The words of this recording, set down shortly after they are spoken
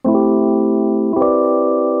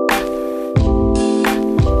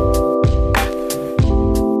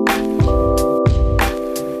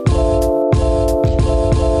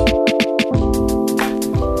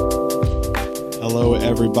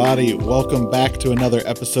everybody. Welcome back to another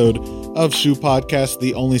episode of Shoe Podcast,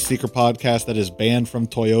 the only sneaker podcast that is banned from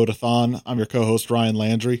Toyotathon. I'm your co-host, Ryan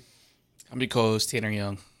Landry. I'm your co-host, Tanner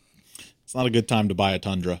Young. It's not a good time to buy a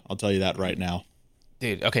Tundra. I'll tell you that right now.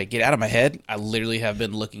 Dude, okay, get out of my head. I literally have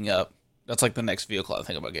been looking up. That's like the next vehicle I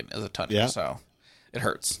think about getting is a Tundra, Yeah. So it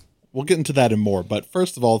hurts. We'll get into that and more, but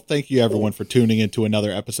first of all, thank you everyone for tuning into another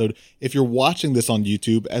episode. If you're watching this on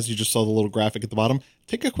YouTube, as you just saw the little graphic at the bottom,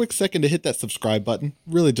 take a quick second to hit that subscribe button.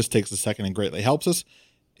 Really just takes a second and greatly helps us.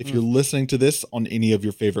 If you're listening to this on any of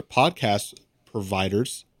your favorite podcast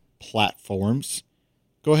providers, platforms,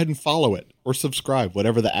 go ahead and follow it or subscribe,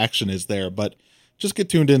 whatever the action is there. But just get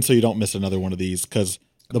tuned in so you don't miss another one of these, because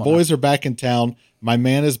the boys are back in town. My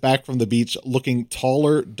man is back from the beach looking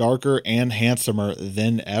taller, darker, and handsomer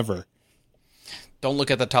than ever. Don't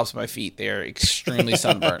look at the tops of my feet. They are extremely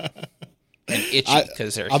sunburnt and itchy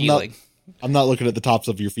because they're healing. I'm not looking at the tops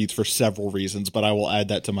of your feet for several reasons, but I will add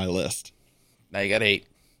that to my list. Now you got 8.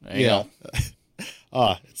 There you go.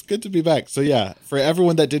 It's good to be back. So yeah, for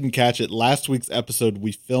everyone that didn't catch it, last week's episode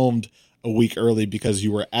we filmed a week early because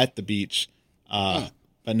you were at the beach.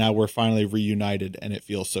 But now we're finally reunited and it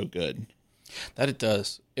feels so good. That it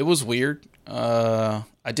does. It was weird. I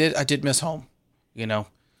did miss home. You know,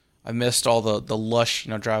 I missed all the lush,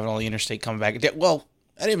 driving all the interstate coming back. Well,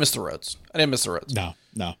 I didn't miss the roads.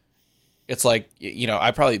 No. It's like,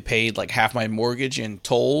 I probably paid like half my mortgage in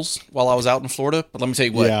tolls while I was out in Florida. But let me tell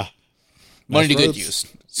you what. Yeah. Money to Nice good roads. use.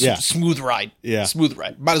 Yeah. Smooth ride. Yeah. Smooth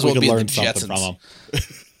ride. Might as well be in the Jetsons.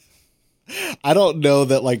 I don't know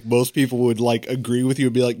that like most people would like agree with you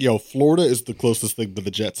and be like, yo, Florida is the closest thing to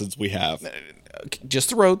the Jetsons we have.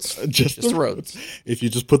 Just the roads. Just the roads. If you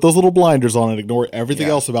just put those little blinders on and ignore everything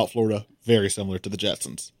else about Florida, very similar to the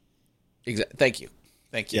Jetsons. Exactly.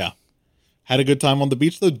 Thank you. Yeah. Had a good time on the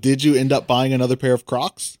beach though. Did you end up buying another pair of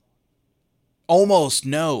Crocs? Almost,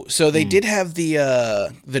 no. So they did have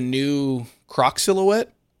the new Croc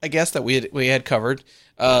silhouette, I guess, that we had covered.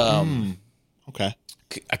 Okay.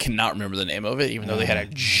 I cannot remember the name of it, even though they had a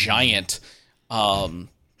giant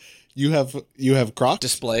You have Crocs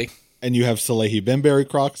display, and you have Salehi Bembury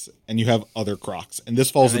Crocs, and you have other Crocs, and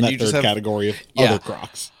this falls in that third category of other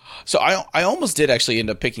Crocs. So I almost did actually end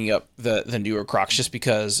up picking up the newer Crocs just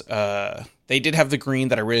because they did have the green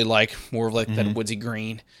that I really like, more of like that woodsy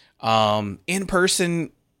green. In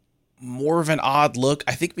person, more of an odd look.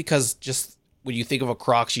 I think because just when you think of a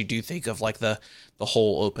Crocs, you do think of like the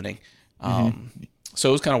whole opening. So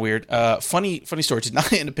it was kind of weird. Funny story. Did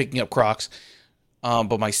not end up picking up Crocs,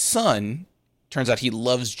 but my son, turns out he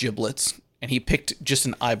loves giblets, and he picked just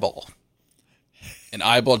an eyeball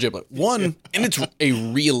giblet. One, and it's a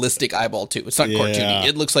realistic eyeball too. It's not cartoony.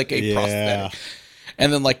 It looks like a prosthetic.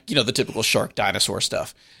 And then like the typical shark dinosaur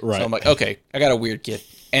stuff. Right. So I'm like, okay, I got a weird kid,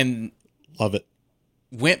 and love it.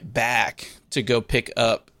 Went back to go pick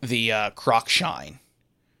up the Croc Shine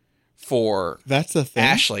for that's a thing.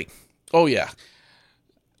 Ashley. Oh yeah.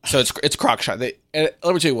 So it's Croc Shine. Let me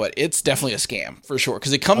tell you what, it's definitely a scam for sure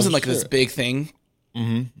because it comes in like this big thing.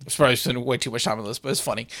 I'm probably spending way too much time on this, but it's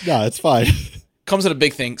funny. No, it's fine. Comes in a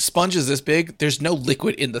big thing. Sponge is this big. There's no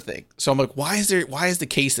liquid in the thing. So I'm like, why is the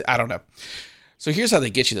case? I don't know. So here's how they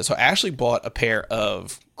get you this. So Ashley bought a pair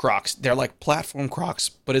of Crocs. They're like platform Crocs,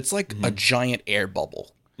 but it's like a giant air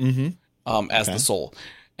bubble as the sole.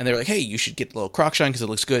 And they're like, hey, you should get the little Croc Shine because it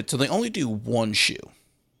looks good. So they only do one shoe.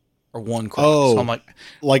 Or one Croc. Oh, so I'm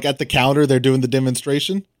like at the counter, they're doing the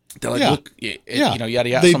demonstration. They're like, look, yada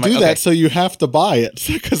yada. They so do that so you have to buy it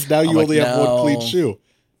because now you only have one clean shoe.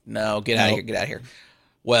 No, get out of here.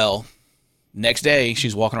 Well, next day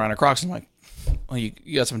she's walking around her Crocs. And I'm like, well,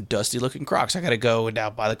 you got some dusty looking Crocs. I got to go and now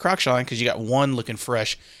buy the Croc Shine because you got one looking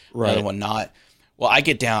fresh, the other one not. Well, I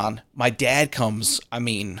get down. My dad comes,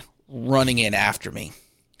 running in after me.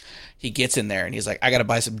 He gets in there and he's like, I got to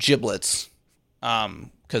buy some giblets.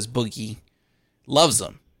 Because Boogie loves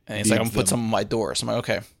them. And he's like, I'm going to put some on my door. So I'm like,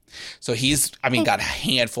 okay. So he's, got a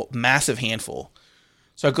handful, massive handful.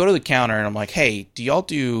 So I go to the counter and I'm like, hey, do y'all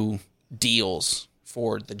do deals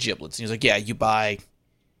for the giblets? And he's like, yeah, you buy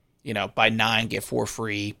 9, get 4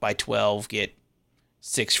 free. Buy 12, get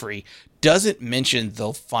 6 free. Doesn't mention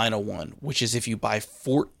the final one, which is if you buy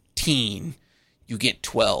 14, you get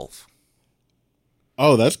 12.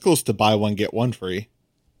 Oh, that's close to buy one, get one free.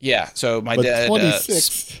 Yeah, so my dad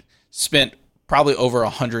spent probably over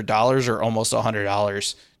 $100 or almost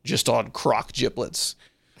 $100 just on Croc giblets.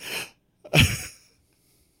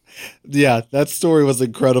 Yeah, that story was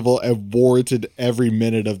incredible and warranted every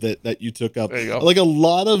minute of it that you took up. There you go. Like a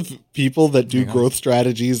lot of people that do growth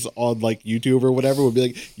strategies on like YouTube or whatever would be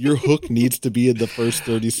like, your hook needs to be in the first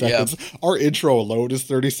 30 seconds. Yeah. Our intro alone is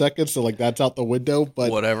 30 seconds, so like that's out the window.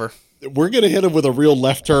 But whatever. We're going to hit him with a real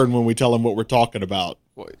left turn when we tell him what we're talking about.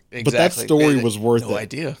 Exactly. But that story was worth it. No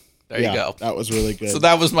idea. There you go. That was really good. So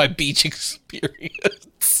that was my beach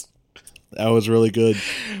experience. That was really good.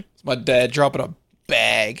 It's my dad dropping a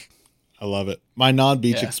bag. I love it. My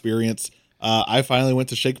non-beach experience, I finally went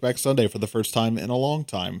to Shakeback Sunday for the first time in a long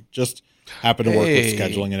time. Just happened to work with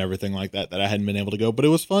scheduling and everything like that I hadn't been able to go. But it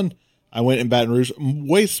was fun. I went in Baton Rouge,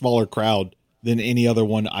 way smaller crowd than any other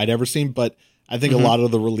one I'd ever seen. But I think a lot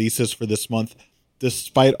of the releases for this month,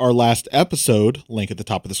 despite our last episode, link at the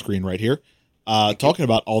top of the screen right here, talking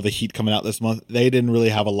about all the heat coming out this month, they didn't really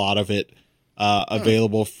have a lot of it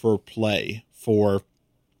available for play for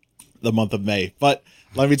the month of May. But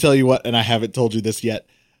let me tell you what, and I haven't told you this yet.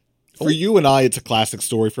 For you and I, it's a classic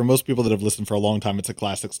story. For most people that have listened for a long time, it's a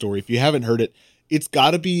classic story. If you haven't heard it, it's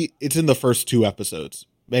in the first 2 episodes,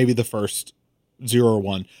 maybe the first 0 or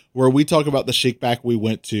 1, where we talk about the shakeback we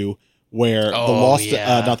went to, where not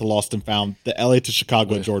the Lost and Found, the LA to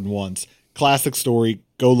Chicago Jordan 1s. Classic story.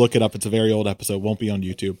 Go look it up. It's a very old episode. Won't be on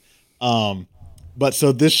YouTube. But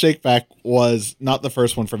so this shakeback was not the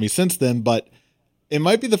first one for me since then, but it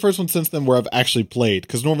might be the first one since then where I've actually played,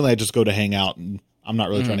 because normally I just go to hang out and I'm not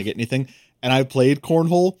really trying to get anything. And I played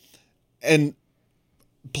cornhole, and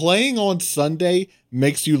playing on Sunday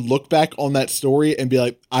makes you look back on that story and be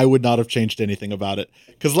like, I would not have changed anything about it.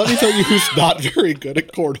 Because let me tell you who's not very good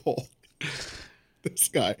at cornhole. This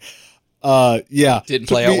guy. Didn't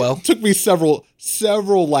play out well. Took me several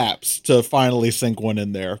laps to finally sink one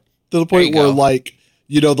in there. To the point where, like,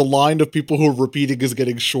 you know, the line of people who are repeating is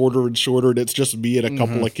getting shorter and shorter, and it's just me and a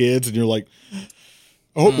couple of kids, and you're like,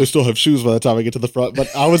 I hope they still have shoes by the time I get to the front.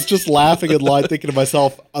 But I was just laughing in line, thinking to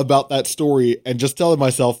myself about that story, and just telling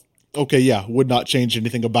myself, okay, yeah, would not change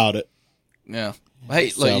anything about it. Yeah.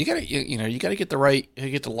 Hey, look, you gotta get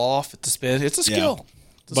the loft, the spin. It's a skill. Yeah.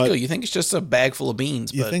 It's a skill. You think it's just a bag full of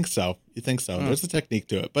beans. You think so. There's a technique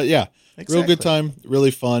to it. But yeah, real good time,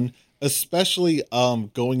 really fun. Especially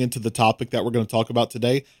going into the topic that we're going to talk about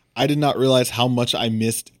today. I did not realize how much I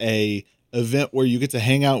missed a event where you get to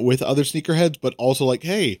hang out with other sneakerheads, but also like,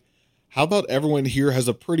 hey, how about everyone here has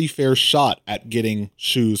a pretty fair shot at getting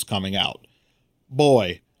shoes coming out?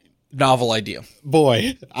 Boy. Novel idea.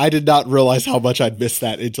 Boy, I did not realize how much I'd missed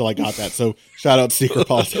that until I got that. So shout out to Secret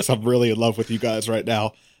Politics. I'm really in love with you guys right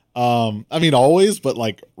now. I mean, always, but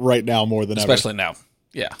like right now more than ever. Especially now.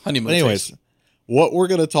 Yeah. Honeymoon. Anyways, what we're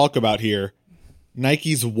going to talk about here,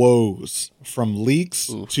 Nike's woes from leaks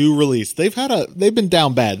to release. They've been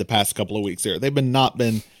down bad the past couple of weeks here. They've not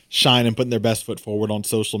been shining, putting their best foot forward on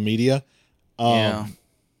social media.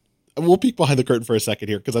 We'll peek behind the curtain for a second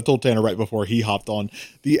here, because I told Tanner right before he hopped on.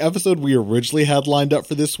 The episode we originally had lined up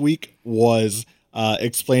for this week was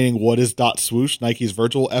explaining what is Dot Swoosh, Nike's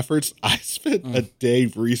virtual efforts. I spent a day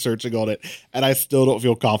researching on it, and I still don't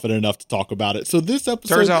feel confident enough to talk about it. So this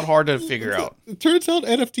episode turns out hard to figure out. It turns out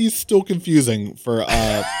NFT is still confusing for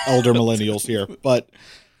elder millennials here, but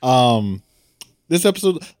this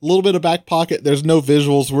episode, a little bit of back pocket. There's no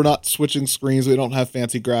visuals. We're not switching screens. We don't have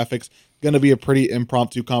fancy graphics. Going to be a pretty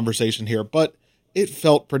impromptu conversation here, but it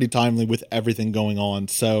felt pretty timely with everything going on.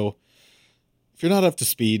 So if you're not up to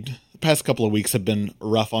speed, the past couple of weeks have been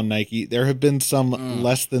rough on Nike. There have been some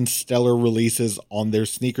less than stellar releases on their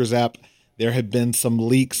sneakers app. There have been some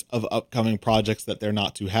leaks of upcoming projects that they're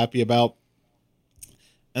not too happy about.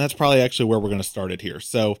 And that's probably actually where we're going to start it here.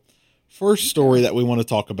 So first story that we want to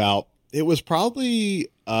talk about, it was probably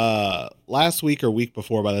last week or week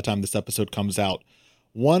before by the time this episode comes out.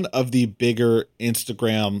 One of the bigger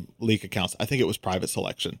Instagram leak accounts, I think it was Private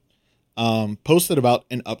Selection, posted about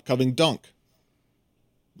an upcoming dunk.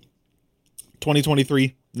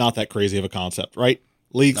 2023, not that crazy of a concept, right?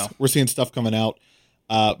 Leaks, no. We're seeing stuff coming out.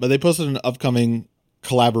 But they posted an upcoming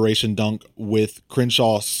collaboration dunk with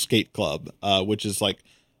Crenshaw Skate Club, which is like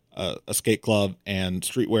a skate club and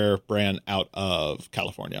streetwear brand out of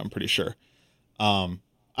California, I'm pretty sure.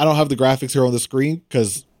 I don't have the graphics here on the screen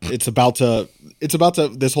because it's about to,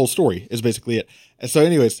 this whole story is basically it. And so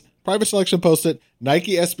anyways, Private Selection posted,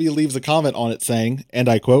 Nike SB leaves a comment on it saying, and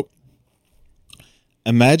I quote,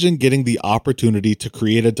 "Imagine getting the opportunity to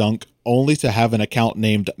create a dunk only to have an account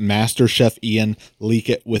named Master Chef Ian leak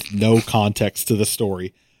it with no context to the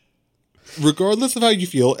story. Regardless of how you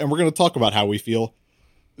feel, and we're going to talk about how we feel,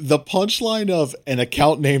 the punchline of an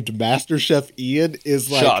account named Master Chef Ian is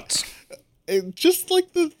like... Shots. just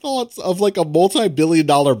like the thoughts of like a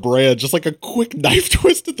multi-billion-dollar brand, just like a quick knife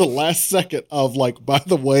twist at the last second of like, by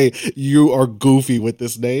the way, you are goofy with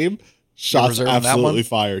this name. Shots absolutely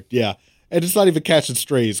fired. Yeah. And it's not even catching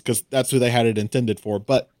strays because that's who they had it intended for.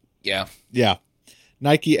 But yeah.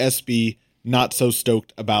 Nike SB, not so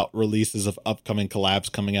stoked about releases of upcoming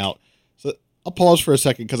collabs coming out. So I'll pause for a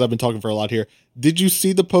second because I've been talking for a lot here. Did you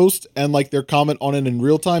see the post and like their comment on it in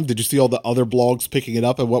real time? Did you see all the other blogs picking it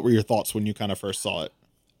up? And what were your thoughts when you kind of first saw it?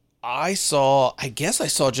 I guess I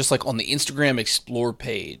saw just like on the Instagram Explore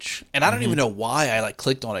page. And I don't even know why I like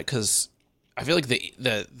clicked on it because I feel like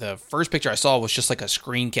the first picture I saw was just like a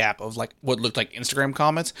screen cap of like what looked like Instagram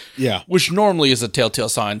comments. Yeah. Which normally is a telltale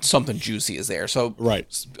sign something juicy is there. So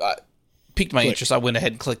piqued my interest. I went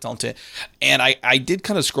ahead and clicked onto it. And I did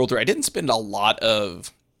kind of scroll through. I didn't spend a lot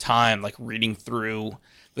of time like reading through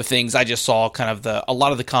the things. I just saw kind of a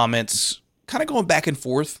lot of the comments kind of going back and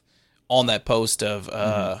forth on that post of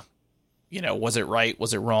was it right?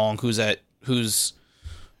 Was it wrong? Who's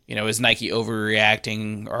is Nike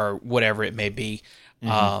overreacting or whatever it may be?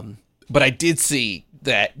 But I did see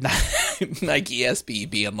that Nike SB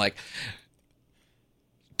being like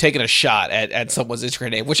taking a shot at someone's Instagram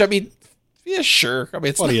name, which I mean, yeah, sure. I mean,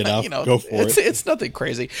 it's funny enough. Go for it. It's nothing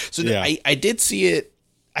crazy. So I did see it.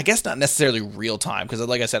 I guess not necessarily real time because,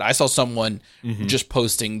 like I said, I saw someone just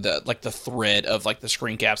posting the thread of like the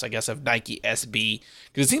screen caps, I guess, of Nike SB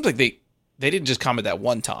because it seems like they didn't just comment that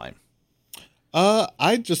one time.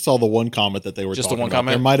 I just saw the one comment that they were just talking the one about.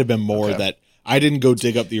 comment. There might have been more that I didn't go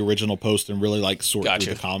dig up the original post and really like sort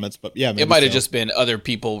through the comments, but yeah, maybe it might have just been other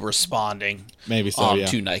people responding. Maybe so,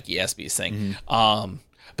 to Nike SB's thing.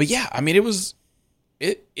 But yeah, I mean,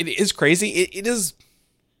 it is crazy. It is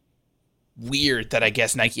weird that I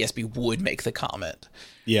guess Nike SB would make the comment.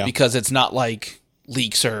 Yeah, because it's not like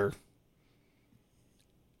leaks are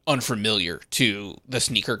unfamiliar to the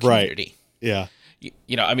sneaker community. Right.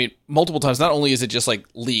 Yeah. I mean, multiple times, not only is it just like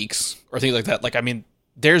leaks or things like that, like, I mean,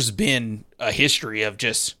 there's been a history of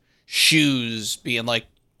just shoes being like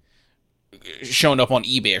showing up on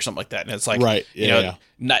eBay or something like that. And it's like, right. Yeah,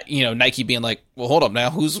 Nike being like, well, hold up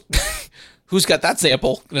now. Who's got that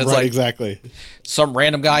sample? And it's right, like exactly. Some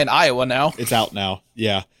random guy in Iowa now. It's out now.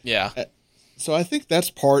 Yeah. Yeah. So I think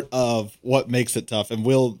that's part of what makes it tough. And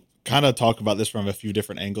we'll kind of talk about this from a few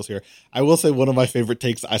different angles here. I will say one of my favorite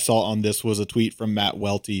takes I saw on this was a tweet from Matt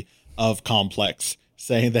Welty of Complex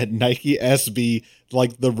saying that Nike SB,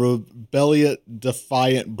 like the rebellion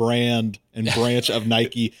defiant brand and branch of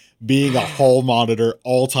Nike, being a hall monitor,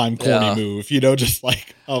 all-time corny move, just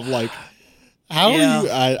like, of like, how are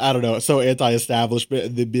you, I don't know, so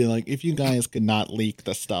anti-establishment, they'd be like, if you guys could not leak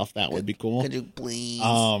the stuff, that would be cool. Could you please?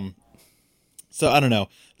 So I don't know.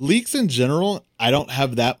 Leaks in general, I don't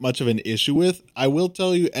have that much of an issue with. I will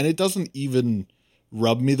tell you, and it doesn't even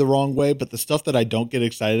rub me the wrong way, but the stuff that I don't get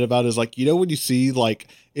excited about is like, when you see like,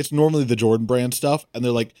 it's normally the Jordan brand stuff, and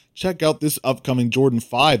they're like, check out this upcoming Jordan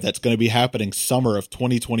 5 that's going to be happening summer of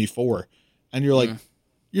 2024. And you're like,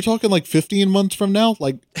 you're talking like 15 months from now?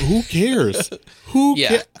 Like, who cares?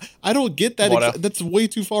 I don't get that. That's way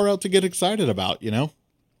too far out to get excited about, And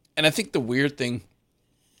I think the weird thing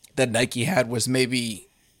that Nike had was maybe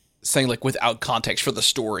saying like without context for the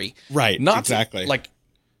story. Right. Not exactly.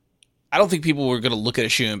 I don't think people were going to look at a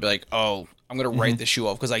shoe and be like, oh, I'm going to write the shoe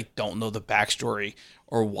off because I don't know the backstory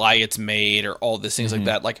or why it's made or all these things like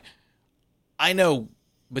that. Like, I know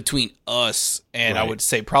between us and I would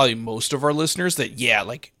say probably most of our listeners that,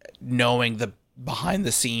 like knowing the behind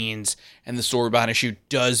the scenes and the story behind a shoe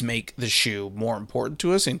does make the shoe more important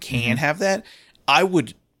to us and can have that. I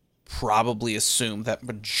would probably assume that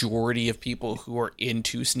majority of people who are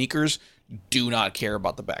into sneakers do not care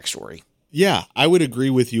about the backstory. Yeah, I would agree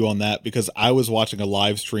with you on that because I was watching a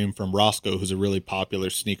live stream from Roscoe, who's a really popular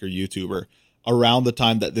sneaker YouTuber, around the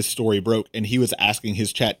time that this story broke, and he was asking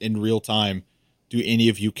his chat in real time, do any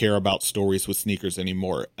of you care about stories with sneakers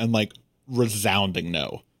anymore? And like resounding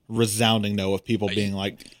no of people being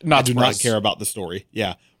like, I do not care about the story.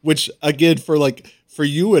 Yeah. Which again, for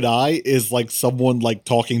you and I is like someone like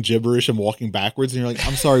talking gibberish and walking backwards. And you're like,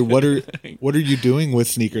 I'm sorry, what are you doing with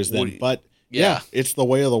sneakers then? But yeah, it's the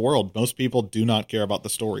way of the world. Most people do not care about the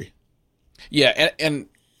story. Yeah. And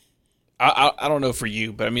I don't know for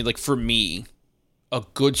you, but I mean, like for me, a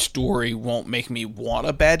good story won't make me want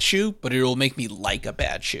a bad shoe, but it'll make me like a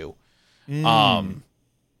bad shoe.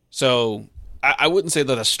 So I wouldn't say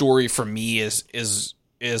that a story for me is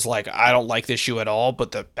like, I don't like this shoe at all,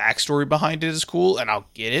 but the backstory behind it is cool and I'll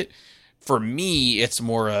get it. For me, it's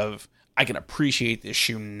more of, I can appreciate this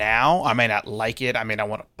shoe now. I may not like it. I may not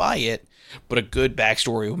want to buy it, but a good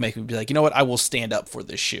backstory will make me be like, you know what? I will stand up for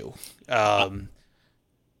this shoe.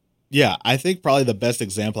 Yeah, I think probably the best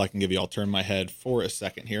example I can give you, I'll turn my head for a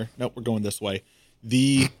second here. Nope, we're going this way.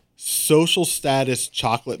 The social status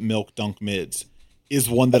chocolate milk dunk mids is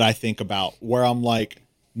one that I think about where I'm like,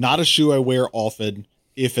 not a shoe I wear often,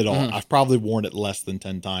 if at all. I've probably worn it less than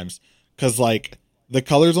 10 times because like the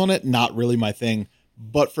colors on it, not really my thing.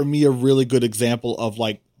 But for me, a really good example of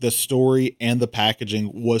like the story and the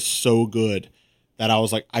packaging was so good that I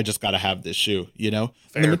was like, I just got to have this shoe, you know?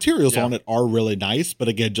 And the materials on it are really nice, but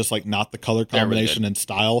again, just like not the color combination and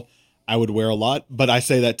style I would wear a lot. But I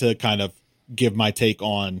say that to kind of give my take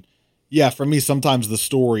on, yeah, for me, sometimes the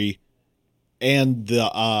story and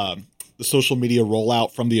the social media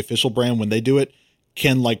rollout from the official brand when they do it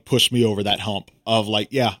can like push me over that hump of like,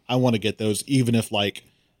 yeah, I want to get those, even if like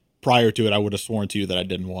prior to it, I would have sworn to you that I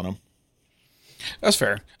didn't want them. That's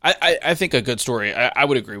fair. I think a good story, I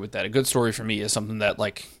would agree with that. A good story for me is something that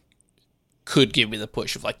like could give me the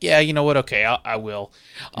push of like, yeah, you know what? Okay, I will.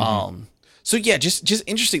 So yeah, just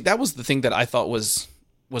interesting. That was the thing that I thought was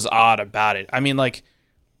odd about it. I mean, like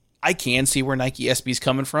I can see where Nike SB's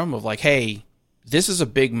coming from of like, hey, this is a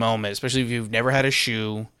big moment, especially if you've never had a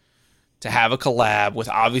shoe to have a collab with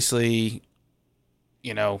obviously,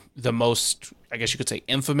 you know, the most, I guess you could say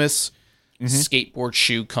infamous skateboard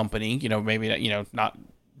shoe company, you know, maybe, you know, not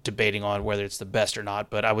debating on whether it's the best or not,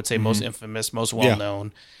 but I would say most infamous, most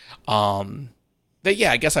well-known. But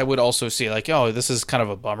yeah, I guess I would also see like, oh, this is kind of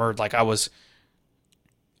a bummer. Like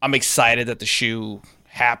I'm excited that the shoe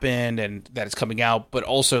happened and that it's coming out, but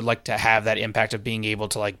also like to have that impact of being able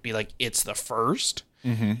to like, be like, it's the first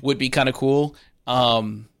would be kind of cool.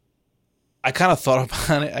 I kind of thought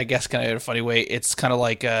about it, I guess, kind of in a funny way. It's kind of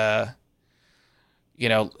like, you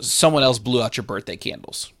know, someone else blew out your birthday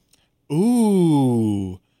candles.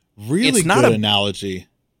 Ooh, really good analogy.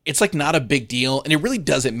 It's like not a big deal, and it really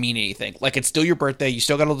doesn't mean anything. Like it's still your birthday, you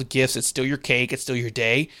still got all the gifts, it's still your cake, it's still your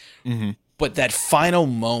day. But that final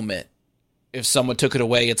moment, if someone took it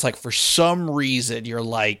away, it's like for some reason you're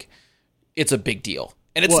like, it's a big deal.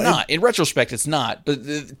 And it's not. In retrospect, it's not. But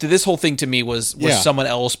this whole thing to me was someone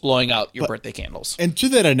else blowing out your birthday candles. And to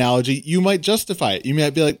that analogy, you might justify it. You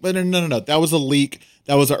might be like, but no. That was a leak.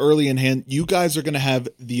 That was an early in hand. You guys are going to have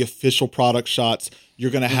the official product shots.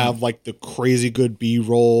 You're going to have like the crazy good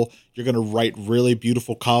B-roll. You're going to write really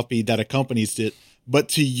beautiful copy that accompanies it. But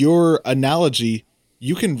to your analogy,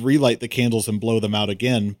 you can relight the candles and blow them out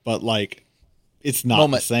again. But like, it's not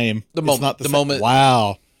the same. It's not the same. Moment.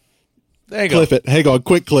 Wow. There you go. Clip it. Hang on,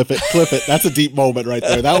 quick clip it. Clip it. That's a deep moment right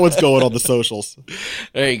there. That one's going on the socials.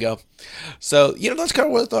 There you go. So, you know, that's kind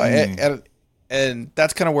of what I thought. And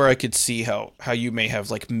that's kind of where I could see how you may have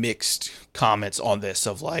like mixed comments on this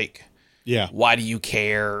of like, why do you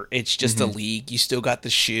care? It's just a leak. You still got the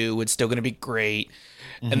shoe. It's still going to be great.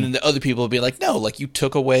 And then the other people will be like, no, like you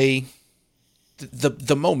took away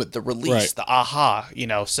the moment, the release, the aha, you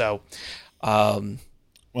know? So, when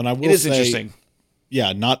I will it is say, interesting.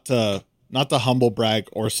 Yeah, not to humble brag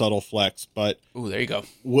or subtle flex, but there you go.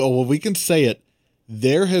 Well, we can say it.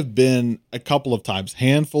 There have been a couple of times,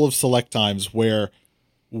 handful of select times where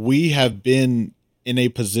we have been in a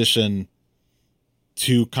position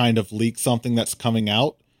to kind of leak something that's coming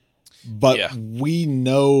out, but we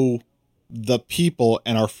know the people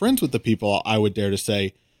and are friends with the people, I would dare to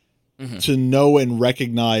say, to know and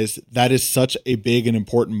recognize that is such a big and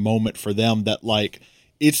important moment for them that like,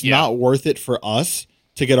 it's not worth it for us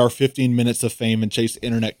to get our 15 minutes of fame and chase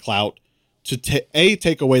internet clout to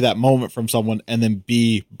take away that moment from someone and then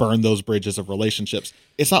B, burn those bridges of relationships.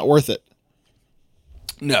 It's not worth it.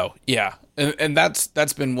 No. Yeah. And that's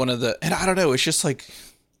been one of the, and I don't know, it's just like,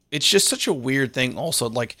 it's just such a weird thing also.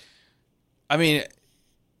 Like, I mean,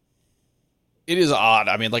 it is odd.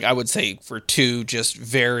 I mean, like I would say for two just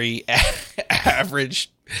very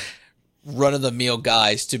average run-of-the-mill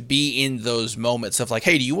guys to be in those moments of like,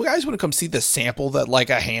 hey, do you guys want to come see the sample that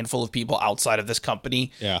like a handful of people outside of this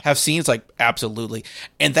company have seen? It's like, absolutely.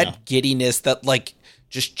 And that giddiness, that like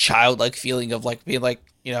just childlike feeling of like being like,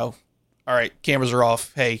 you know, all right, cameras are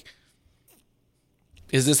off. Hey,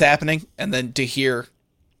 is this happening? And then to hear,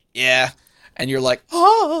 and you're like,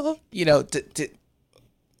 oh, you know,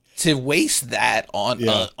 to waste that on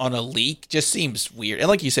a leak just seems weird. And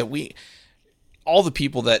like you said, all the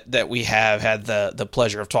people that we have had the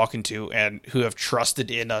pleasure of talking to and who have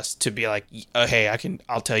trusted in us to be like, hey,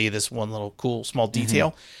 I'll tell you this one little cool small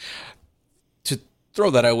detail, to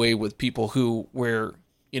throw that away with people who we're,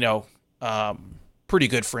 you know, pretty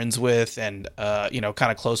good friends with and, you know,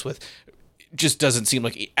 kind of close with. just doesn't seem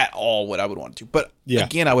like at all what I would want to. But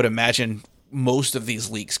again, I would imagine most of these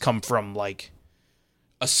leaks come from like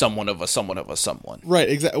a someone of a someone of a someone. Right,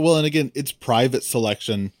 exactly. Well, and again, it's Private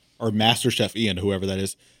Selection or MasterChef Ian, whoever that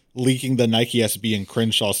is, leaking the Nike SB and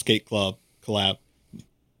Crenshaw Skate Club collab.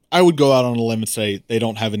 I would go out on a limb and say they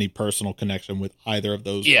don't have any personal connection with either of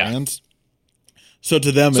those brands. So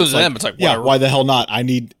to them, it's like, yeah, why the hell not? I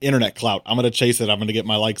need internet clout. I'm going to chase it. I'm going to get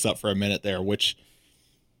my likes up for a minute there, which,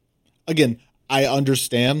 again, I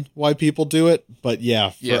understand why people do it. But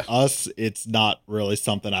yeah, for us, it's not really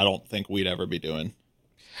something I don't think we'd ever be doing.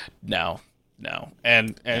 No.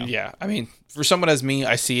 And yeah, I mean, for someone as me,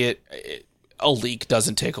 I see it, a leak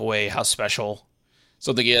doesn't take away how special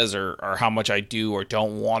something is or how much I do or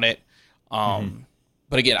don't want it.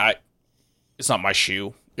 But again, it's not my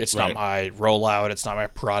shoe. It's not my rollout. It's not my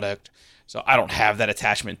product. So I don't have that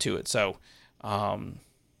attachment to it. So,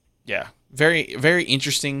 yeah, very, very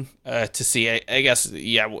interesting to see. I guess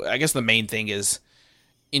the main thing is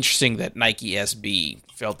interesting that Nike SB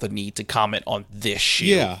felt the need to comment on this shoe.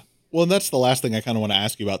 Yeah. Well, and that's the last thing I kind of want to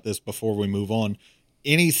ask you about this before we move on.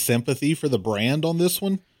 Any sympathy for the brand on this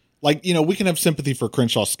one? Like, we can have sympathy for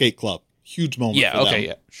Crenshaw Skate Club. Huge moment for them.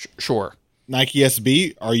 Yeah, sure. Nike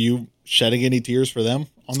SB, are you shedding any tears for them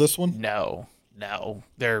on this one? No.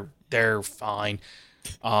 They're fine.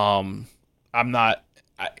 I'm not.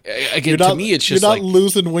 To me, it's just you're not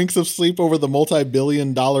losing winks of sleep over the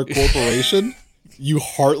multi-billion-dollar corporation. You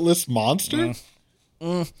heartless monster.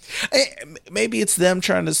 Maybe it's them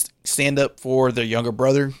trying to stand up for their younger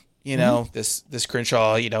brother. This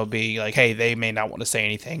Crenshaw, be like, hey, they may not want to say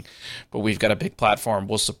anything, but we've got a big platform.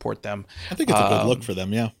 We'll support them. I think it's a good look for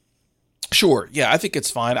them. Yeah. Sure. Yeah, I think it's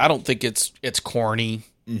fine. I don't think it's corny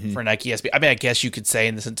for Nike SB. I mean, I guess you could say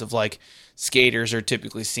in the sense of like skaters are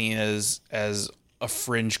typically seen as a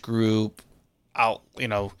fringe group out,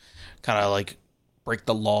 kind of like break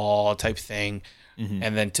the law type thing.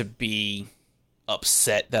 And then to be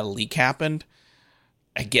upset that a leak happened,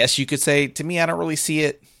 I guess you could say, to me, I don't really see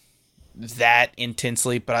it that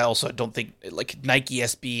intensely, but I also don't think like Nike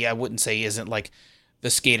SB, I wouldn't say isn't like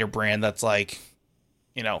the skater brand that's like,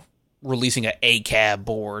 releasing an ACAB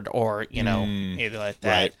board or, anything like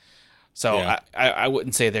that. Right. So yeah. I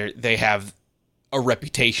wouldn't say they have a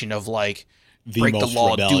reputation of like break the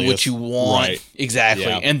law, rebellious. Do what you want. Right. Exactly.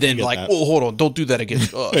 Yeah, and then like, oh, hold on, don't do that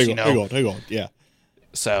against us. Hang on. Yeah.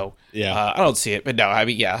 So I don't see it, but no, I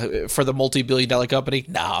mean, for the multi-billion-dollar company,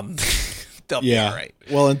 they'll be all right.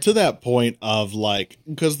 Well, and to that point of like,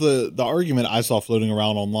 because the argument I saw floating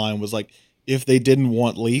around online was like, if they didn't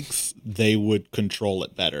want leaks, they would control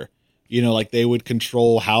it better. Like they would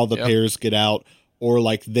control how the pairs get out, or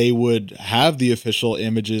like they would have the official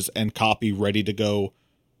images and copy ready to go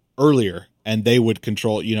earlier, and they would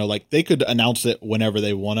control, like they could announce it whenever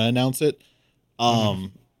they want to announce it.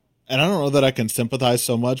 And I don't know that I can sympathize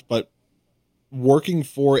so much, but working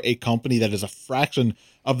for a company that is a fraction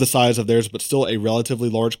of the size of theirs, but still a relatively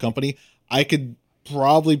large company, I could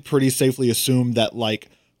probably pretty safely assume that like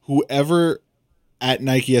whoever at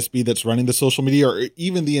Nike SB that's running the social media, or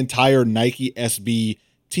even the entire Nike SB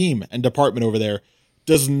team and department over there,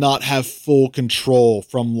 does not have full control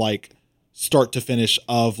from like start to finish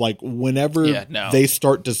of like whenever they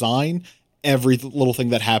start design, every little thing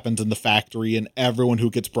that happens in the factory and everyone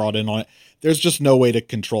who gets brought in on it. There's just no way to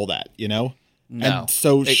control that, No. And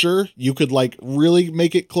so sure, you could like really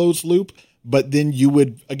make it closed loop, but then you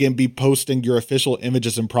would again be posting your official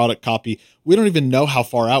images and product copy. We don't even know how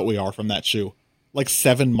far out we are from that shoe. Like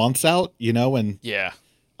 7 months out, and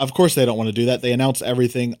of course they don't want to do that. They announce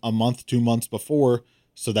everything a month, 2 months before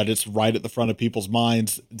so that it's right at the front of people's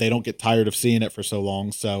minds. They don't get tired of seeing it for so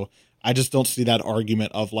long. So I just don't see that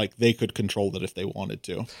argument of like they could control it if they wanted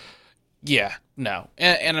to. Yeah, no.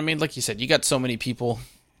 And I mean, like you said, you got so many people,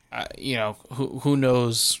 who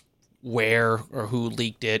knows where or who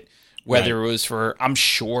leaked it, whether it was for, I'm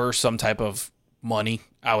sure, some type of money,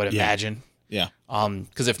 I would imagine. Yeah.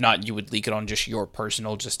 Because if not, you would leak it on just your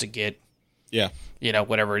personal, just to get, yeah,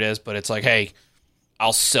 whatever it is. But it's like, hey,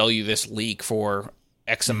 I'll sell you this leak for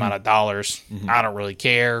X amount of dollars. I don't really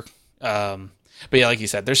care. But yeah, like you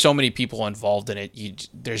said, there's so many people involved in it.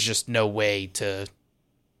 There's just no way to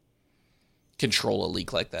control a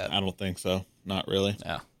leak like that. I don't think so. Not really.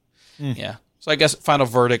 Yeah. Yeah. So I guess final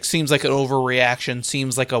verdict seems like an overreaction,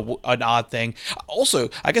 seems like an odd thing. Also,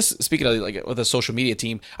 I guess speaking of like with a social media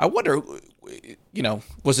team, I wonder,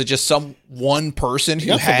 was it just some one person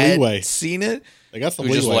who had seen it? They got some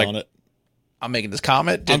leeway on it. I'm making this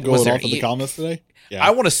comment. I'm going off of the comments today. Yeah.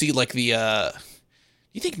 I want to see like the,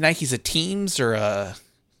 you think Nike's a teams or a?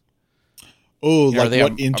 Oh, You know, like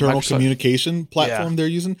what internal communication platform Yeah. they're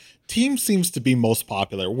using? Teams seems to be most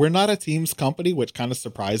popular. We're not a Teams company, which kind of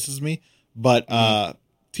surprises me, but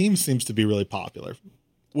Teams seems to be really popular.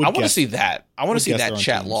 I want to see that. I want to see guess that they're on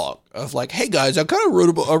chat Teams. log of like, hey guys, I kind of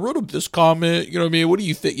wrote up this comment. You know what I mean? What do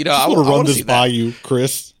you think? You know, I I want to run want to this see by that. you,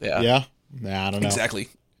 Chris. Yeah. Yeah. Nah, I don't know. Exactly.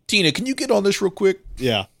 Tina, can you get on this real quick?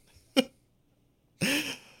 Yeah.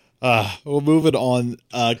 We'll move it on.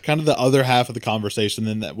 Kind of the other half of the conversation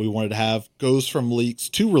then that we wanted to have goes from leaks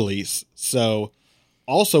to release. So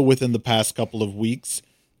also within the past couple of weeks,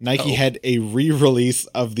 Nike had a re-release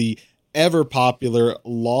of the ever popular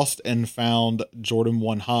Lost and Found Jordan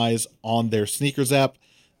 1 highs on their sneakers app.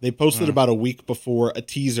 They posted about a week before a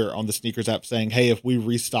teaser on the sneakers app saying, hey, if we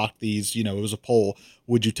restock these, you know, it was a poll,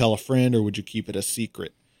 would you tell a friend or would you keep it a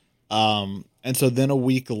secret? And so then a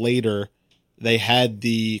week later, they had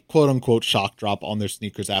the quote unquote shock drop on their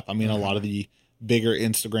sneakers app. I mean, a lot of the bigger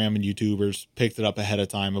Instagram and YouTubers picked it up ahead of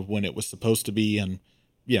time of when it was supposed to be. And,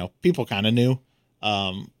 you know, people kind of knew,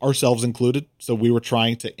 ourselves included. So we were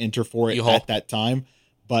trying to enter for it at that time,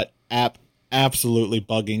 but app absolutely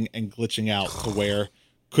bugging and glitching out to where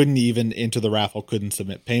couldn't even enter the raffle, couldn't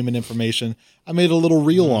submit payment information. I made a little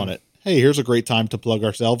reel on it. Hey, here's a great time to plug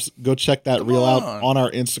ourselves. Go check that reel out on our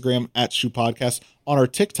Instagram at Shoe Podcast, on our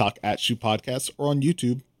TikTok at Shoe Podcast, or on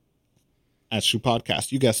YouTube at Shoe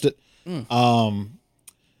Podcast. You guessed it.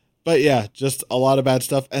 But yeah, just a lot of bad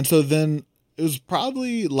stuff. And so then it was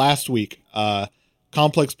probably last week,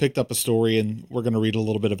 Complex picked up a story, and we're going to read a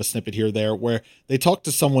little bit of a snippet here or there, where they talked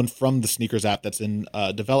to someone from the sneakers app that's in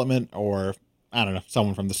development, or I don't know,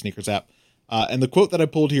 someone from the sneakers app. And the quote that I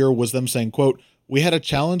pulled here was them saying, quote, "We had a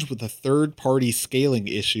challenge with a third-party scaling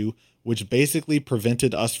issue, which basically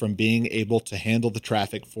prevented us from being able to handle the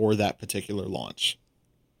traffic for that particular launch."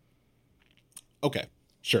 Okay,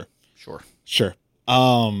 sure.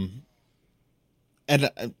 And,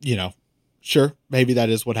 you know, sure, maybe that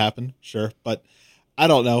is what happened. Sure. But I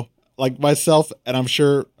don't know. Like myself, and I'm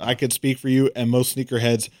sure I could speak for you, and most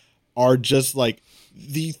sneakerheads are just like,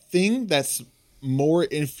 the thing that's more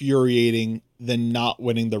infuriating than not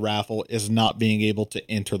winning the raffle is not being able to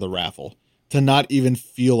enter the raffle, to not even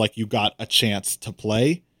feel like you got a chance to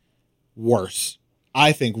play. Worse.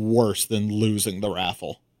 I think worse than losing the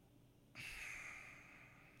raffle.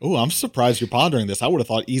 Oh, I'm surprised you're pondering this. I would have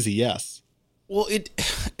thought easy yes. Well, it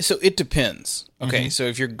depends. Okay, so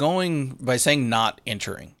if you're going by saying not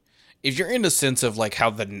entering, if you're in the sense of like how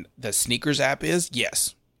the sneakers app is,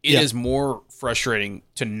 yes. It is more frustrating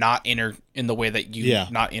to not enter in the way that you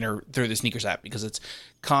not enter through the sneakers app, because it's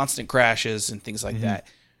constant crashes and things like that.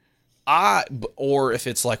 Or if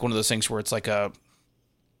it's like one of those things where it's like a,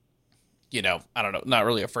 you know, I don't know, not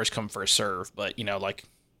really a first come first serve, but you know, like,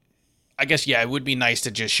 I guess, yeah, it would be nice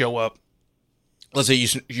to just show up. Let's say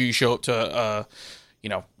you show up to, you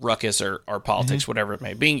know, Ruckus or Politics, whatever it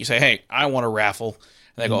may be. You say, hey, I want a raffle.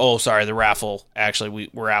 And they go, oh, sorry, the raffle, actually,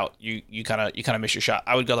 we're out. You kind of missed your shot.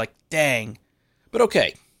 I would go like, dang. But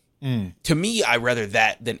okay. To me, I'd rather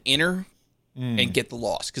that than enter and get the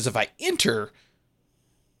loss. Because if I enter,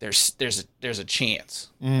 there's a chance.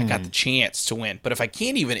 I got the chance to win. But if I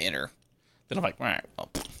can't even enter, then I'm like, all right, well,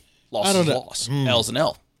 loss is loss. L's and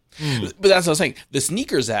L. But that's what I was saying. The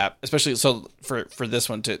sneakers app, especially so for this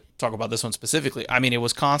one, to talk about this one specifically, I mean, it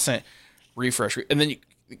was constant refresh. And then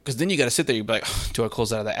because then you got to sit there, you'd be like, do I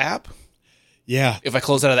close out of the app? Yeah. If I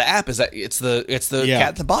close out of the app, it's the cat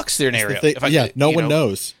in the box scenario. No one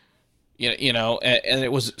knows. You know,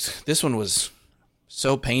 and this one was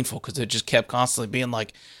so painful because it just kept constantly being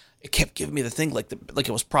like, it kept giving me the thing like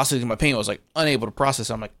it was processing my pain. I was like unable to process.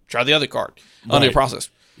 I'm like, try the other card, unable to process.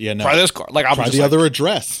 Yeah, no. Try this card. Like, I'm try just the like, other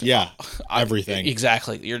address. Yeah, everything.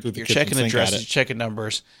 Exactly. You're checking addresses, checking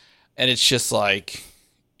numbers, and it's just like,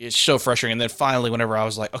 it's so frustrating. And then finally, whenever I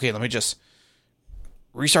was like, okay, let me just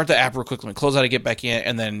restart the app real quick, let me close out and get back in,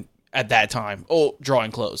 and then at that time,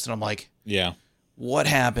 drawing closed, and I'm like, yeah, what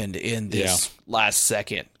happened in this last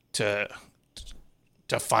second to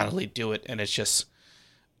finally do it? And it's just,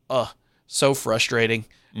 so frustrating.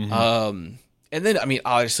 And then, I mean,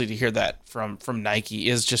 obviously to hear that from Nike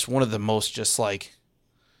is just one of the most just like,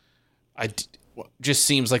 just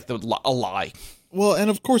seems like a lie. Well, and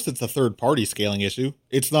of course it's a third-party scaling issue.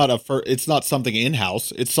 It's not it's not something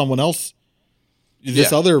in-house. It's someone else.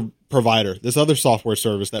 This other provider, this other software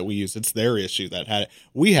service that we use, it's their issue that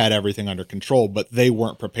we had everything under control, but they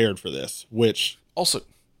weren't prepared for this, which... Also,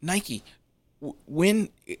 Nike, when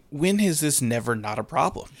has this never not a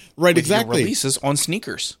problem? Right, with exactly. Your releases on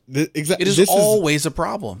sneakers. Exactly. It is always a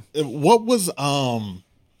problem. What was...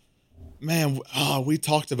 Man, we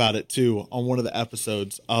talked about it too on one of the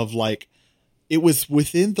episodes of like, it was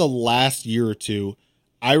within the last year or two.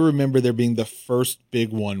 I remember there being the first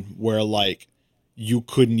big one where like you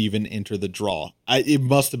couldn't even enter the draw. It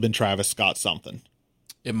must have been Travis Scott something.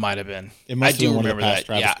 It might have been. It must I have do been one of remember the past that.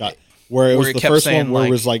 Travis Yeah. Scott. Where it was it the kept first saying, one where like,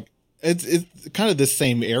 it was like, it's kind of the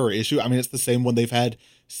same era issue. I mean, it's the same one they've had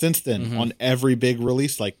since then on every big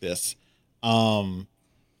release like this. And,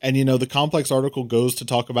 you know, the Complex article goes to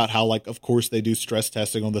talk about how, like, of course they do stress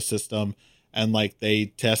testing on the system and, like, they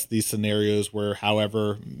test these scenarios where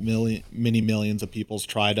however many millions of people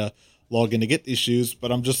try to log in to get these shoes.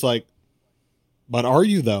 But I'm just like, but are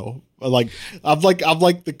you though? Like, I'm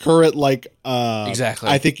like the current, like, exactly.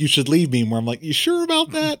 I think you should leave me where I'm like, you sure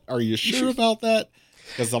about that? Are you sure about that?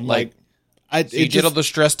 Because I'm like you did all the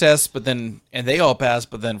stress tests, but then, and they all passed,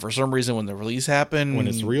 but then for some reason when the release happened, when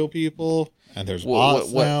it's real people and there's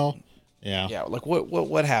bots now. Yeah. Yeah. Like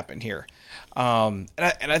what happened here? And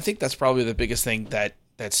I think that's probably the biggest thing that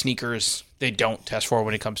sneakers, they don't test for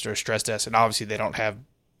when it comes to a stress test. And obviously they don't have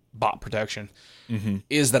bot protection,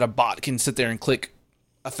 is that a bot can sit there and click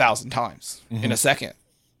 1,000 times in a second.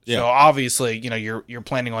 Yeah. So obviously, you know, you're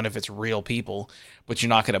planning on if it's real people, but you're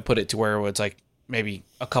not going to put it to where it's like maybe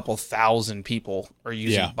a couple thousand people are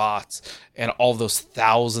using bots, and all those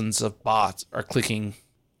thousands of bots are clicking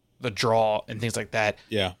the draw and things like that.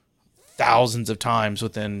 Yeah. Thousands of times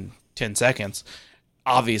within 10 seconds.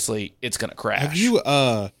 Obviously, it's going to crash.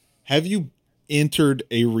 Have you entered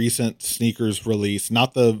a recent sneakers release?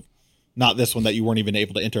 Not this one that you weren't even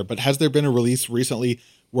able to enter, but has there been a release recently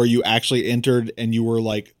where you actually entered and you were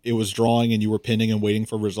like, it was drawing and you were pinning and waiting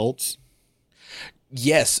for results?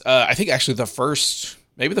 Yes. I think actually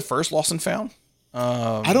maybe the first Lost and Found.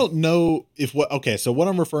 I don't know so what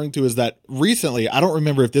I'm referring to is that recently, I don't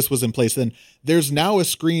remember if this was in place then, there's now a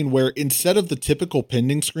screen where instead of the typical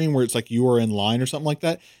pending screen where it's like you are in line or something like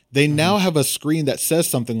that, they now have a screen that says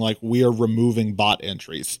something like, we are removing bot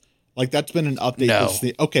entries. Like that's been an update. No.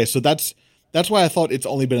 Okay. So that's why I thought it's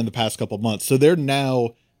only been in the past couple of months. So they're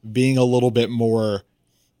now being a little bit more,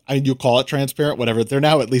 I mean, you call it transparent, whatever. They're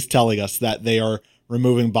now at least telling us that they are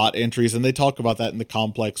removing bot entries. And they talk about that in the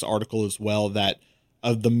Complex article as well, that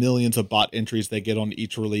of the millions of bot entries they get on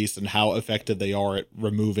each release and how effective they are at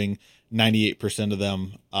removing 98% of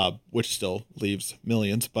them, which still leaves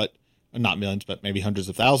millions, but not millions, but maybe hundreds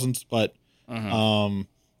of thousands. But, I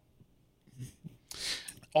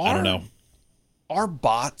don't know. Are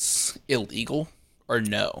bots illegal or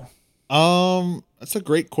no? That's a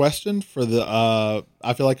great question for the,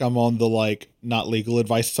 I feel like I'm on the like not legal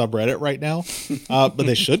advice subreddit right now. But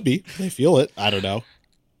they should be, they feel it. I don't know.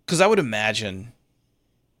 Cause I would imagine,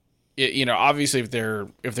 you know, obviously if they're,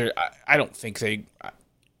 I don't think they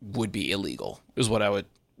would be illegal is what I would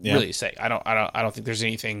really say. I don't think there's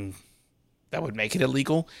anything that would make it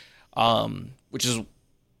illegal. Which is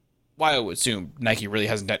why I would assume Nike really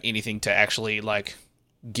hasn't done anything to actually like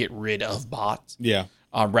get rid of bots. Yeah.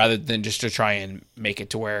 Rather than just to try and make it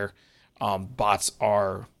to where bots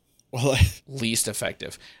are least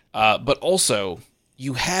effective. But also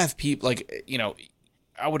you have people like, you know,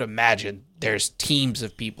 I would imagine there's teams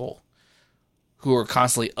of people who are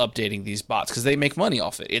constantly updating these bots because they make money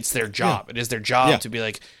off it. It's their job. Yeah. It is their job to be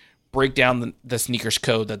like, break down the sneakers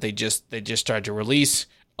code that they just tried to release,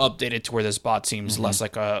 update it to where this bot seems less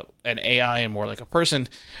like an AI and more like a person.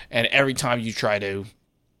 And every time you try to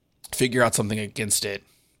figure out something against it,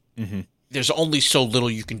 there's only so little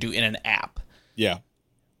you can do in an app. Yeah.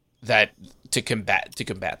 That to combat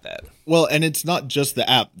that. Well, and it's not just the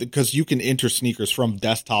app because you can enter sneakers from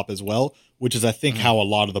desktop as well, which is I think how a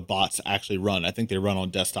lot of the bots actually run. I think they run on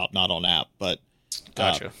desktop, not on app, but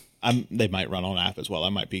gotcha. They might run on app as well. I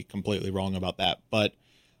might be completely wrong about that, but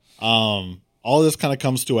all this kind of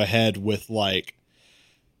comes to a head with like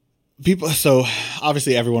people. So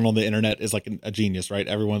obviously everyone on the internet is like a genius, right?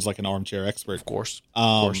 Everyone's like an armchair expert. Of course.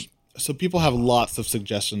 So people have lots of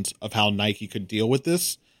suggestions of how Nike could deal with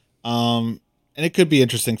this. And it could be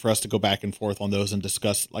interesting for us to go back and forth on those and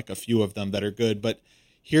discuss like a few of them that are good. But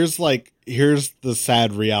here's the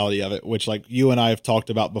sad reality of it, which like you and I have talked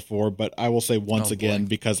about before, but I will say once again,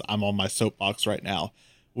 because I'm on my soapbox right now,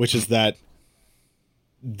 which is that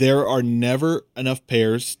there are never enough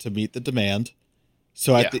pairs to meet the demand.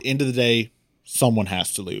 So at the end of the day, someone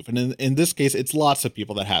has to lose. And in this case, it's lots of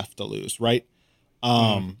people that have to lose, right?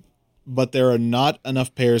 But there are not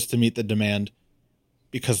enough pairs to meet the demand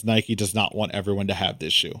because Nike does not want everyone to have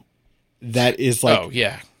this shoe. That is like,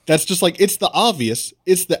 that's just like, it's the obvious,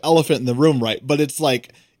 it's the elephant in the room, right? But it's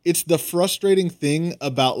like, it's the frustrating thing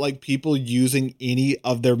about like people using any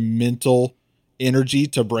of their mental energy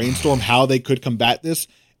to brainstorm how they could combat this.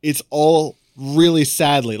 It's all really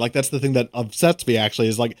sadly, like that's the thing that upsets me actually,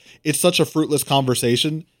 is like it's such a fruitless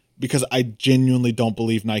conversation because I genuinely don't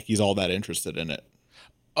believe Nike's all that interested in it.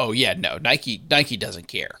 Oh yeah, no, Nike doesn't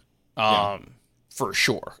care. For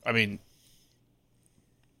sure. I mean,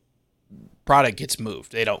 product gets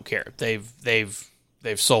moved. They don't care. They've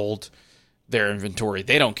sold their inventory.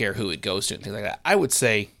 They don't care who it goes to and things like that. I would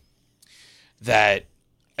say that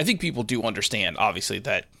I think people do understand, obviously,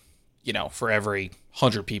 that, you know, for every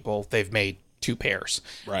 100 people, they've made 2 pairs.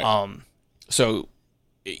 Right. So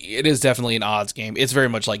it is definitely an odds game. It's very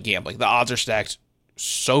much like gambling. The odds are stacked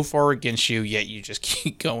so far against you, yet you just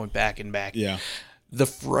keep going back and back. Yeah. The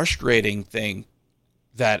frustrating thing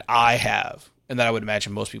that I have, and that I would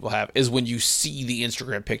imagine most people have, is when you see the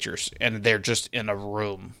Instagram pictures and they're just in a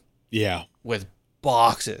room. Yeah. With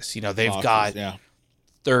boxes. You know, they've got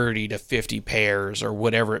 30 to 50 pairs or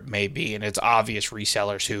whatever it may be. And it's obvious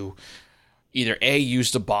resellers who either A,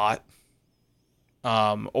 used a bot,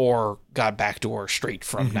 or got backdoor straight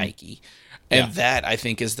from Nike. And that, I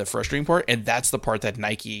think, is the frustrating part. And that's the part that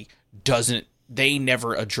Nike they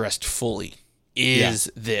never addressed fully,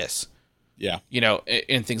 is this. Yeah. You know,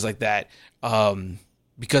 and things like that.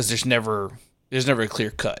 Because there's never a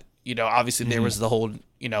clear cut. You know, obviously there was the whole,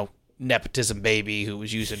 you know, nepotism baby who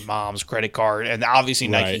was using mom's credit card. And obviously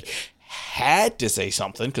Nike had to say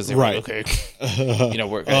something because they were okay. You know,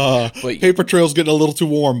 but paper trail's getting a little too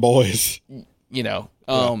warm, boys. You know,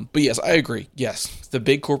 but yes, I agree. Yes, the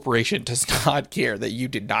big corporation does not care that you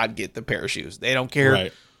did not get the pair of shoes. They don't care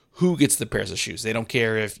who gets the pairs of shoes. They don't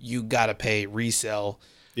care if you got to pay resell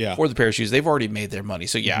for the pair of shoes. They've already made their money.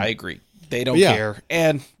 So I agree. They don't care.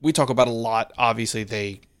 And we talk about a lot. Obviously,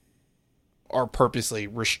 they are purposely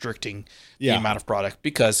restricting the amount of product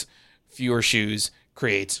because fewer shoes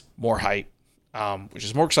creates more hype, which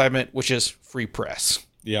is more excitement, which is free press.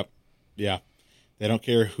 Yep. Yeah. They don't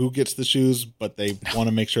care who gets the shoes, but they want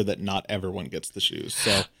to make sure that not everyone gets the shoes.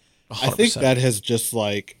 So 100%. I think that has just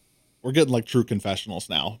like, we're getting like true confessionals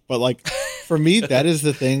now, but like for me, that is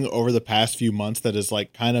the thing over the past few months that has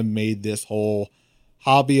like kind of made this whole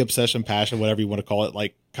hobby, obsession, passion, whatever you want to call it,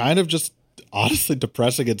 like kind of just honestly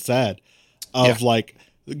depressing and sad of like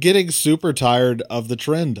getting super tired of the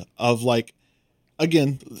trend of like,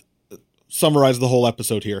 again, summarize the whole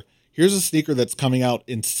episode here. Here's a sneaker that's coming out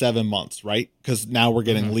in 7 months, right? Because now we're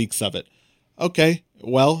getting leaks of it. Okay,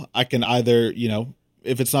 well, I can either, you know,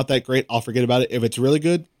 if it's not that great, I'll forget about it. If it's really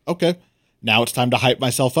good, okay. Now it's time to hype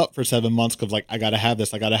myself up for 7 months because, like, I got to have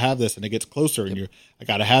this. And it gets closer. And I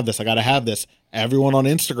got to have this. Everyone on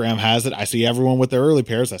Instagram has it. I see everyone with their early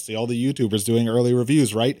pairs. I see all the YouTubers doing early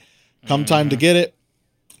reviews, right? Come time to get it,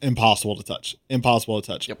 impossible to touch.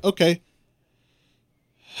 Yep. Okay.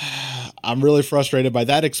 I'm really frustrated by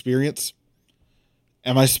that experience.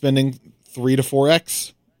 Am I spending 3 to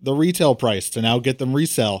 4x the retail price to now get them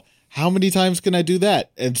resell? How many times can I do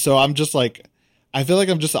that? And so I'm just like, I feel like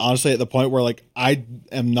I'm just honestly at the point where like I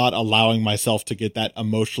am not allowing myself to get that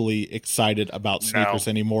emotionally excited about sneakers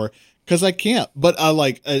anymore because I can't. But I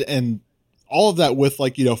like, and all of that with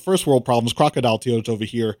like, you know, first world problems, crocodile tears over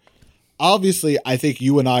here. Obviously, I think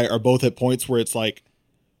you and I are both at points where it's like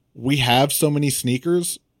we have so many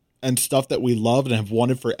sneakers and stuff that we love and have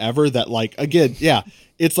wanted forever that like, again,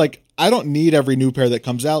 it's like I don't need every new pair that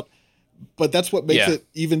comes out. But that's what makes it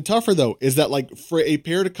even tougher, though, is that like for a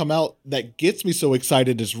pair to come out that gets me so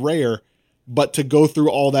excited is rare, but to go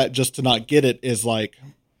through all that just to not get it is like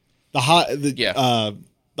the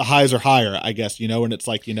highs are higher, I guess, you know, and it's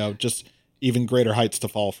like, you know, just even greater heights to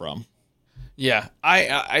fall from. Yeah,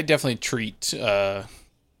 I definitely treat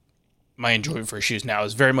my enjoyment for shoes now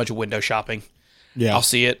as very much window shopping. Yeah, I'll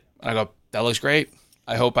see it. I go, that looks great.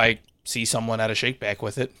 I hope I see someone at a shake back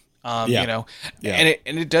with it. You know, and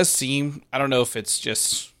it does seem, I don't know if it's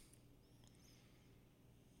just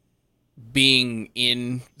being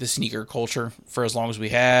in the sneaker culture for as long as we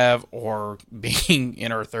have or being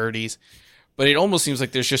in our 30s, but it almost seems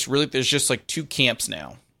like there's just like 2 camps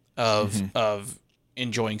now of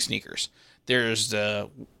enjoying sneakers. There's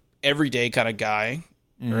the everyday kind of guy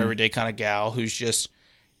or everyday kind of gal who's just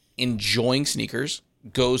enjoying sneakers,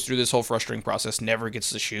 goes through this whole frustrating process, never gets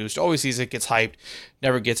the shoes, always sees it, gets hyped,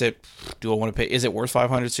 never gets it. Do I want to pay? Is it worth $500,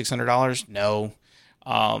 $600? No.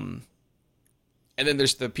 And then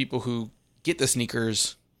there's the people who get the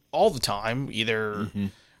sneakers all the time, either,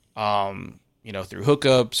 you know, through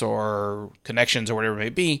hookups or connections or whatever it may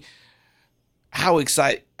be. How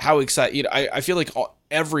excited, you know, I feel like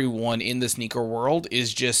everyone in the sneaker world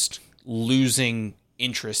is just losing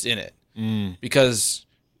interest in it because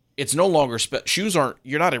it's no longer shoes aren't,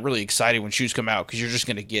 you're not really excited when shoes come out because you're just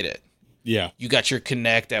going to get it. Yeah. You got your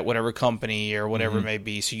Connect at whatever company or whatever it may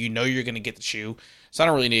be, so you know you're going to get the shoe. So I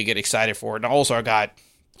don't really need to get excited for it. And also, I got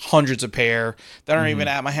hundreds of pair that aren't even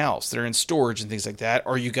at my house. They're in storage and things like that.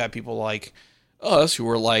 Or you got people like us who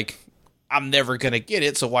are like, I'm never going to get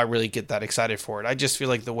it, so why really get that excited for it? I just feel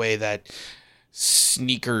like the way that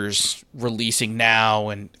sneakers releasing now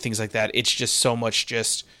and things like that, it's just so much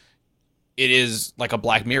just, it is like a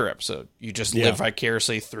Black Mirror episode. You just live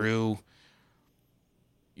vicariously through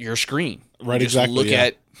your screen. Right, you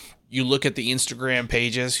exactly. You look at the Instagram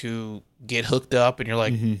pages who get hooked up and you're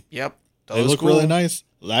like, yep, they look really nice.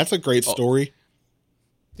 That's a great story.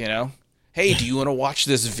 You know? Hey, do you want to watch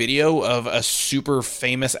this video of a super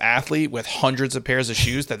famous athlete with hundreds of pairs of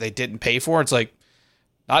shoes that they didn't pay for? It's like,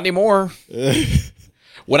 not anymore.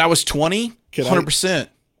 When I was 20, 100%.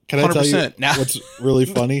 Can I tell you what's really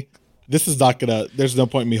funny? This is not going to, there's no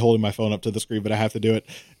point in me holding my phone up to the screen, but I have to do it.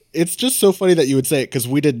 It's just so funny that you would say it because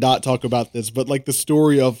we did not talk about this, but like the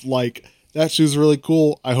story of like, that shoe's really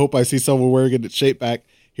cool. I hope I see someone wearing it at Shakeback.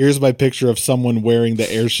 Here's my picture of someone wearing the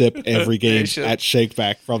Airship every game at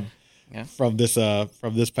Shakeback from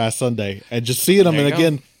this past Sunday, and just seeing them, and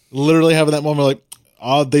again, literally having that moment like,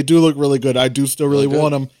 oh, they do look really good. I do still really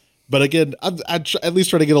want them, but again, I'd at least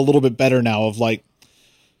try to get a little bit better now. Of like,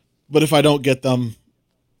 but if I don't get them,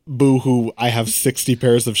 boo hoo! I have 60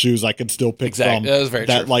 pairs of shoes I can still pick from. That was very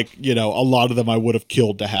true. Like a lot of them I would have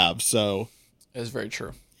killed to have. So that is very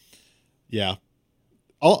true. Yeah.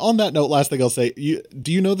 On that note, last thing I'll say,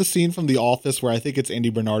 do you know the scene from The Office where I think it's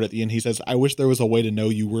Andy Bernard at the end? He says, I wish there was a way to know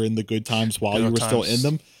you were in the good times while you were still in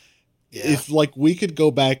them. Yeah. If like we could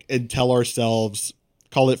go back and tell ourselves,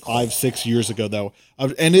 call it 5-6 years ago though.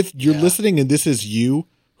 And if you're listening and this is you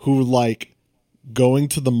who like going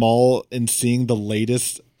to the mall and seeing the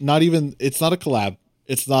latest, it's not a collab.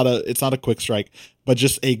 It's not a quick strike, but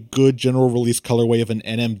just a good general release colorway of an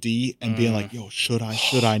NMD and being like, yo, should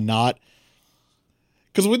I not?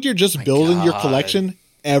 Because when you're just building your collection,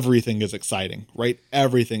 everything is exciting, right?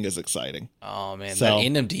 Everything is exciting. Oh, man. So, that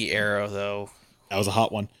NMD era, though. That was a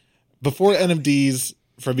hot one. Before NMDs,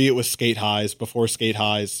 for me, it was Skate Highs. Before Skate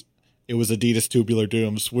Highs, it was Adidas Tubular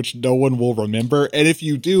Dooms, which no one will remember. And if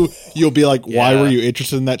you do, you'll be like, why were you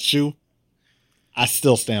interested in that shoe? I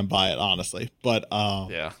still stand by it, honestly. But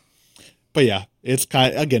yeah, it's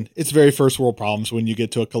it's very first world problems when you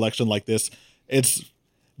get to a collection like this.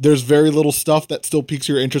 There's very little stuff that still piques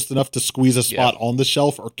your interest enough to squeeze a spot on the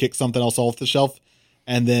shelf or kick something else off the shelf.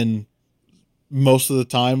 And then most of the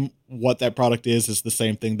time, what that product is the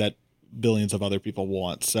same thing that billions of other people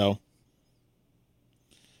want. So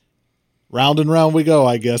round and round we go,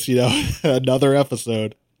 I guess, another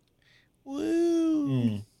episode.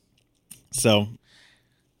 Woo. So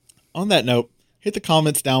on that note, hit the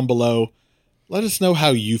comments down below. Let us know how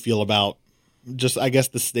you feel about just, I guess,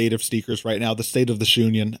 the state of sneakers right now, the state of the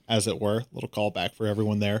Shoonion, as it were. Little callback for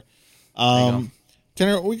everyone there.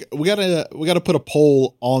 Tanner, we gotta put a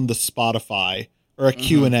poll on the Spotify or a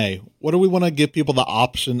Q&A. What do we want to give people the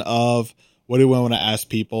option of? What do we want to ask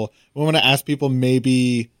people? We want to ask people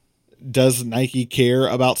maybe, does Nike care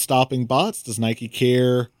about stopping bots? Does Nike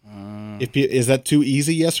care? Is that too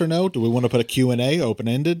easy? Yes or no? Do we want to put a Q&A open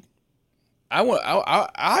ended? I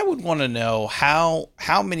would want to know how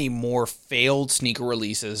many more failed sneaker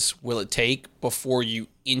releases will it take before you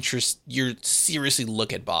seriously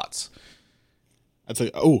look at bots. That's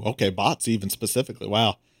bots even specifically.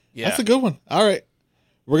 Wow. Yeah. That's a good one. All right.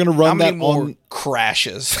 We're going to run that on. How many more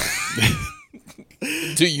crashes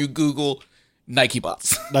do you Google Nike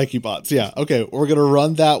bots? Nike bots. Yeah. Okay. We're going to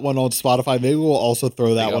run that one on Spotify. Maybe we'll also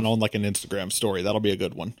throw that one on like an Instagram story. That'll be a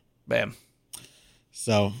good one. Bam.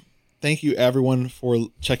 So thank you everyone for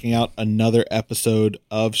checking out another episode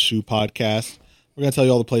of Shoe Podcast. We're going to tell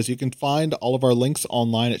you all the places you can find all of our links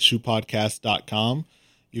online at shoepodcast.com.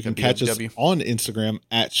 You can catch us on Instagram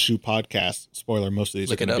at Shoe Podcast. Spoiler, most of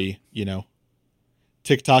these are going to be,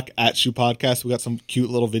 TikTok at Shoe Podcast. We got some cute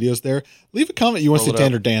little videos there. Leave a comment you want to see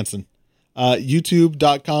Tanner dancing.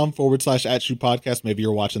 YouTube.com/at Shoe Podcast. Maybe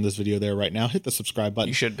you're watching this video there right now. Hit the subscribe button.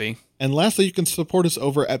 You should be. And lastly, you can support us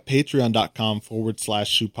over at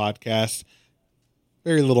patreon.com/Shoe Podcast.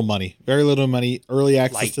 Very little money. Early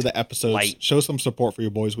access to the episodes. Show some support for your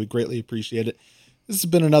boys. We greatly appreciate it. This has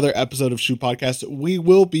been another episode of Shoe Podcast. We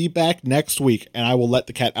will be back next week, and I will let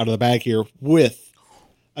the cat out of the bag here with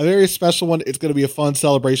a very special one. It's going to be a fun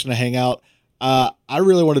celebration to hang out. I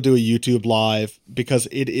really want to do a YouTube live because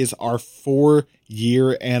it is our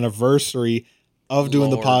 4-year anniversary of doing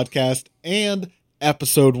the podcast and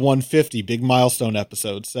episode 150, big milestone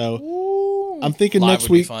episode. So I'm thinking next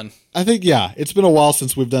week. Fun. I think, it's been a while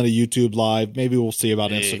since we've done a YouTube live. Maybe we'll see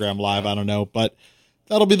about Instagram live. I don't know. But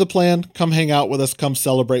that'll be the plan. Come hang out with us. Come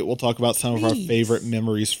celebrate. We'll talk about some of our favorite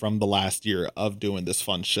memories from the last year of doing this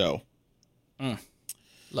fun show.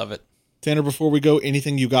 Love it. Tanner, before we go,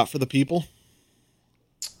 anything you got for the people?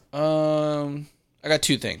 I got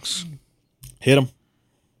 2 things. Hit them.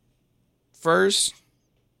 First,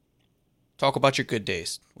 talk about your good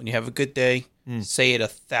days. When you have a good day, say it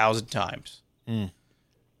 1,000 times.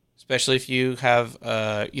 Especially if you have,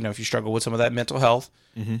 if you struggle with some of that mental health,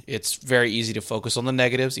 it's very easy to focus on the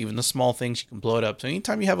negatives, even the small things. You can blow it up. So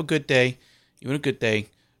anytime you have a good day, even a good day,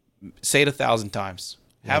 say it 1,000 times.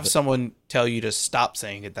 Have someone tell you to stop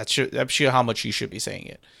saying it. That's how much you should be saying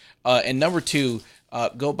it. And number 2,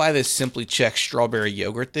 go buy this Simply Check strawberry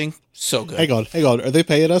yogurt thing. So good. Hang on. Are they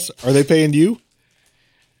paying us? Are they paying you?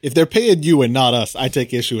 If they're paying you and not us, I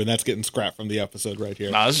take issue, and that's getting scrapped from the episode right here.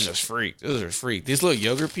 Nah, this is just free. Those are free. These little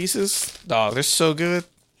yogurt pieces, they're so good.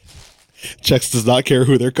 Chex does not care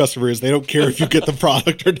who their customer is. They don't care if you get the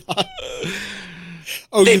product or not.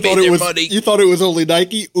 Oh, you thought it was only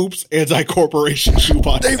Nike? Oops, anti-corporation shoe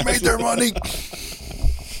podcast. They made their money.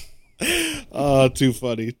 Oh, too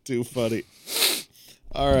funny.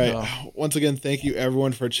 All right. Once again, thank you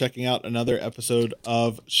everyone for checking out another episode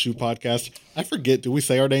of Shoe Podcast. I forget, do we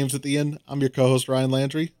say our names at the end? I'm your co-host, Ryan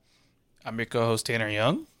Landry. I'm your co-host, Tanner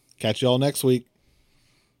Young. Catch y'all next week.